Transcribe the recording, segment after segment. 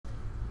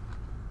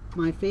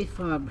My faith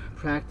fob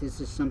practice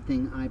is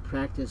something I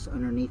practice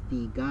underneath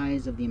the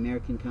guise of the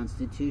American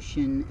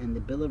Constitution and the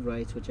Bill of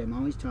Rights, which I'm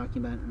always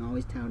talking about and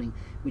always touting,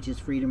 which is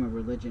freedom of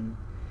religion.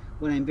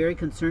 What I'm very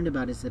concerned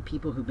about is that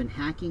people who've been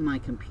hacking my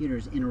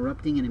computers,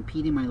 interrupting and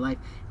impeding my life,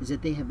 is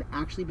that they have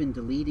actually been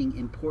deleting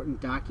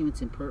important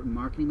documents, important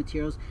marketing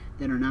materials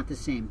that are not the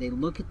same. They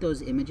look at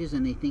those images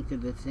and they think they're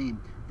the same.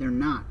 They're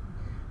not.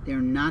 They're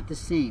not the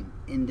same,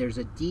 and there's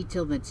a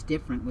detail that's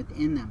different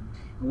within them.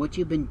 And what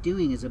you've been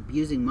doing is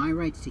abusing my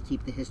rights to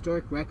keep the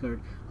historic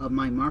record of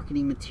my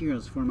marketing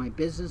materials for my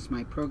business,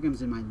 my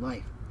programs, and my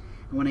life.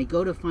 And when I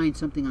go to find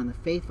something on the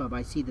Faith Fob,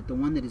 I see that the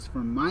one that is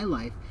for my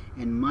life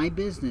and my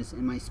business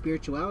and my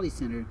spirituality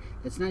center,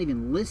 that's not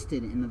even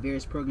listed in the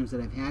various programs that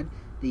I've had,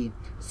 the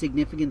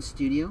Significant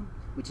Studio,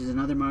 which is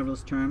another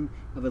marvelous term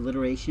of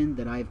alliteration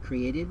that I've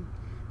created,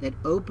 that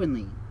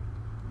openly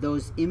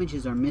those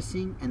images are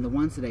missing, and the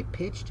ones that I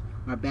pitched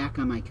are back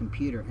on my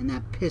computer, and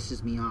that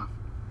pisses me off.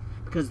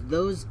 Because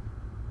those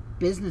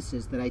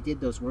businesses that I did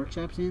those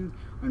workshops in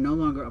are no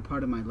longer a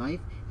part of my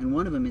life, and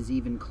one of them is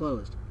even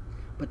closed.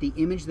 But the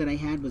image that I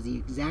had was the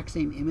exact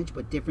same image,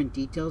 but different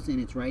details in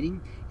its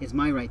writing, is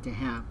my right to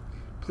have.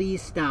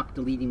 Please stop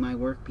deleting my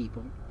work,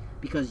 people,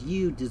 because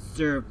you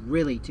deserve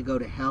really to go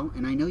to hell,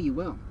 and I know you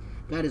will.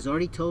 God has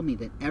already told me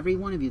that every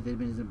one of you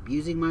that is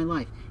abusing my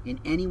life in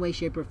any way,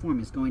 shape, or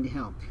form is going to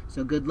hell.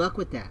 So good luck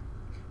with that.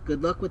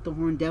 Good luck with the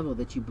horned devil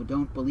that you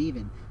don't believe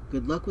in.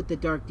 Good luck with the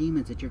dark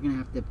demons that you're going to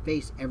have to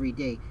face every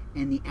day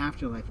and the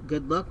afterlife.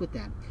 Good luck with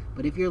that.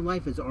 But if your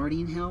life is already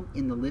in hell,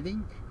 in the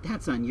living,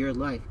 that's on your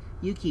life.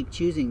 You keep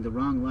choosing the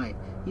wrong life.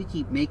 You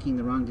keep making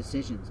the wrong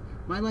decisions.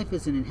 My life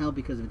isn't in hell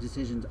because of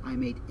decisions I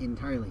made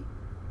entirely.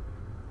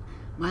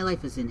 My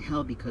life is in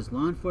hell because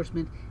law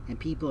enforcement and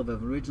people of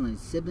an original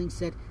sibling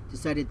set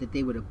decided that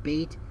they would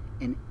abate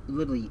and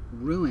literally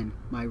ruin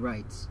my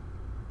rights.